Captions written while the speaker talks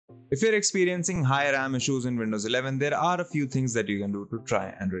If you're experiencing high RAM issues in Windows 11, there are a few things that you can do to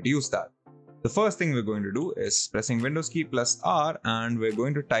try and reduce that. The first thing we're going to do is pressing Windows key plus R, and we're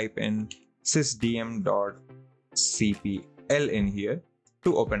going to type in sysdm.cpl in here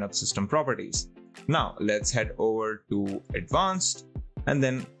to open up system properties. Now let's head over to advanced and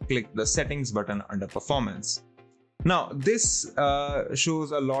then click the settings button under performance. Now this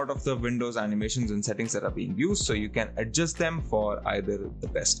shows a lot of the Windows animations and settings that are being used, so you can adjust them for either the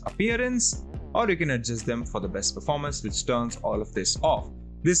best appearance or you can adjust them for the best performance, which turns all of this off.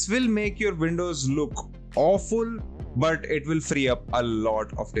 This will make your Windows look awful, but it will free up a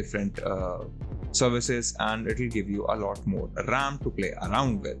lot of different services and it will give you a lot more RAM to play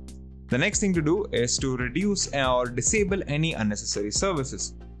around with. The next thing to do is to reduce or disable any unnecessary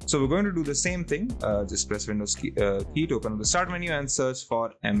services. So we're going to do the same thing. Just press Windows key to open the start menu and search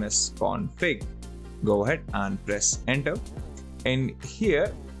for msconfig. Go ahead and press enter. In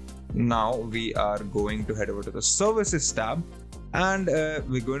here, now we are going to head over to the services tab, and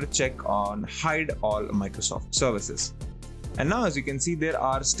we're going to check on hide all Microsoft services. And now as you can see, there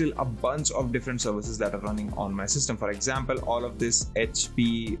are still a bunch of different services that are running on my system. For example, all of this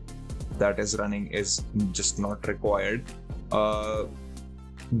HP that is running is just not required.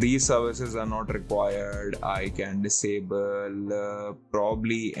 These services are not required. I can disable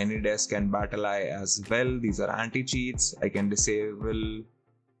probably AnyDesk and BattleEye as well. These are anti-cheats. I can disable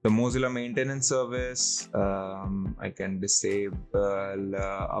the Mozilla maintenance service. I can disable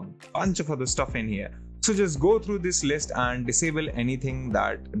a bunch of other stuff in here. So just go through this list and disable anything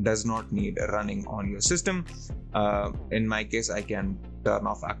that does not need running on your system. In my case, I can turn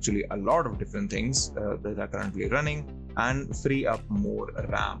off actually a lot of different things that are currently running and free up more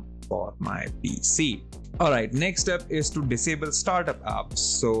RAM for my PC. Alright, next step is to disable startup apps.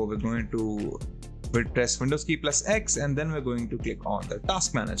 So we're going to press Windows key plus X, and then we're going to click on the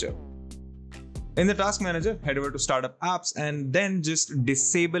task manager. In the task manager, head over to startup apps and then just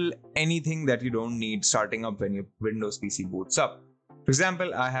disable anything that you don't need starting up when your Windows PC boots up. For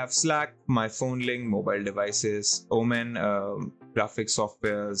example, I have Slack, my phone link, mobile devices, Omen, graphics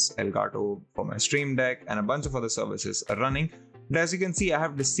softwares, Elgato for my Stream Deck, and a bunch of other services are running. But as you can see, I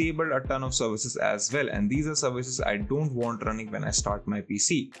have disabled a ton of services as well, and these are services I don't want running when I start my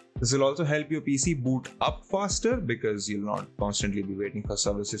PC. This will also help your PC boot up faster because you'll not constantly be waiting for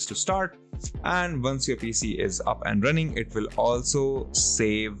services to start. And once your PC is up and running, it will also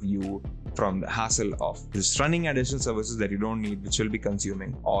save you from the hassle of just running additional services that you don't need, which will be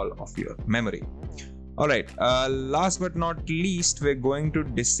consuming all of your memory. Alright, last but not least, we're going to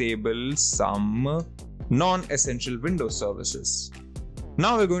disable some non-essential Windows services.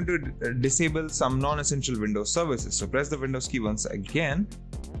 Now we're going to disable some non-essential Windows services. So press the Windows key once again,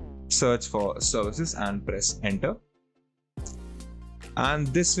 search for services and press enter. And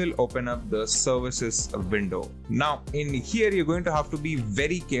this will open up the services window. Now in here, you're going to have to be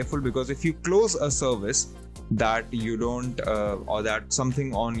very careful, because if you close a service that you don't or that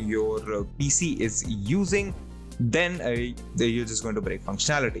something on your PC is using, then you're just going to break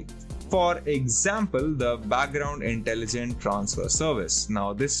functionality. For example, the background intelligent transfer service.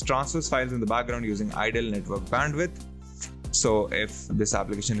 Now this transfers files in the background using idle network bandwidth. So if this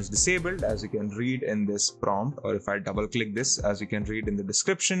application is disabled, as you can read in this prompt, or if I double click this, as you can read in the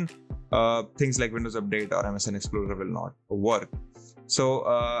description, things like Windows Update or MSN Explorer will not work. So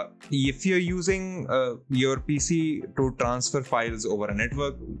if you're using your PC to transfer files over a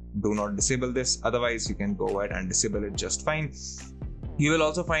network, do not disable this. Otherwise, you can go ahead and disable it just fine. You will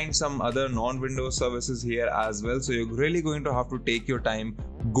also find some other non-Windows services here as well. So you're really going to have to take your time,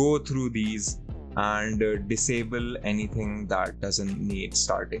 go through these and disable anything that doesn't need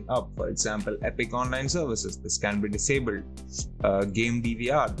starting up. For example, Epic Online Services, this can be disabled. Game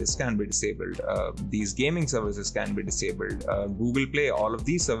DVR, this can be disabled. These gaming services can be disabled. Google Play, all of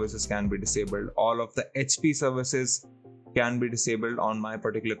these services can be disabled. All of the HP services can be disabled on my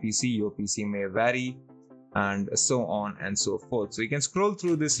particular PC. Your PC may vary, and so on and so forth. So you can scroll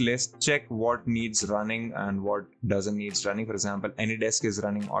through this list, check what needs running and what doesn't need running. For example, AnyDesk is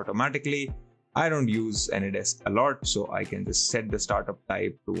running automatically. I don't use AnyDesk a lot, so I can just set the startup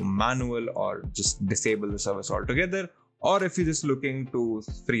type to manual or just disable the service altogether. Or if you're just looking to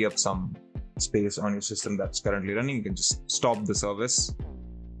free up some space on your system that's currently running, you can just stop the service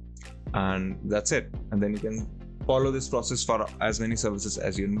and that's it. And then you can follow this process for as many services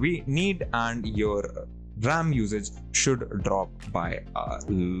as you need, and your RAM usage should drop by a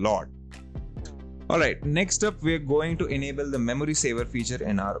lot. Alright, next up we're going to enable the memory saver feature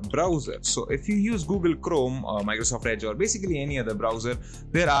in our browser. So if you use Google Chrome or Microsoft Edge or basically any other browser,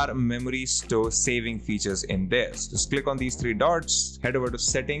 there are memory store saving features in there. So just click on these three dots, head over to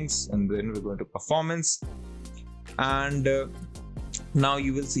settings, and then we're going to performance. And now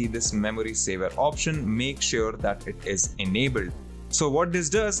you will see this memory saver option. Make sure that it is enabled. So what this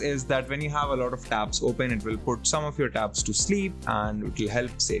does is that when you have a lot of tabs open, it will put some of your tabs to sleep and it will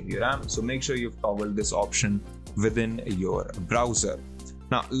help save your RAM. So make sure you've toggled this option within your browser.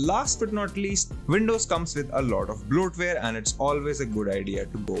 Now, last but not least, Windows comes with a lot of bloatware and it's always a good idea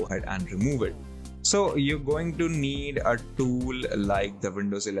to go ahead and remove it. So you're going to need a tool like the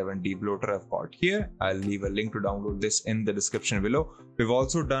Windows 11 debloater I've got here. I'll leave a link to download this in the description below. We've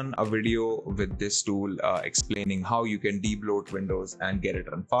also done a video with this tool explaining how you can debloat Windows and get it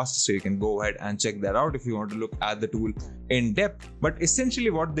run faster. So you can go ahead and check that out if you want to look at the tool in depth. But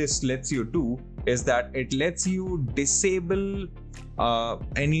essentially what this lets you do is that it lets you disable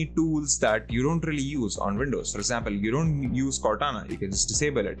any tools that you don't really use on Windows. For example, you don't use Cortana, you can just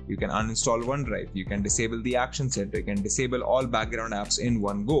disable it. You can uninstall OneDrive, you can disable the Action Center, you can disable all background apps in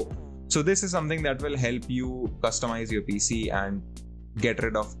one go. So this is something that will help you customize your PC and get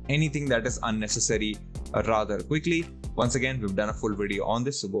rid of anything that is unnecessary rather quickly. Once again, we've done a full video on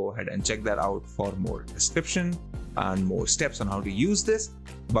this, so go ahead and check that out for more description and more steps on how to use this.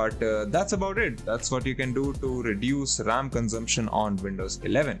 But that's about it. That's what you can do to reduce RAM consumption on Windows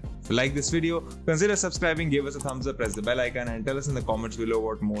 11. If you like this video, consider subscribing, give us a thumbs up, press the bell icon, and tell us in the comments below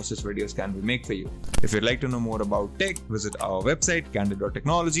what more such videos can we make for you. If you'd like to know more about tech, visit our website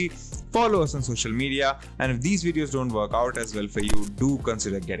Candid.Technology, follow us on social media, and if these videos don't work out as well for you, do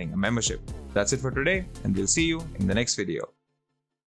consider getting a membership. That's it for today, and we'll see you in the next video.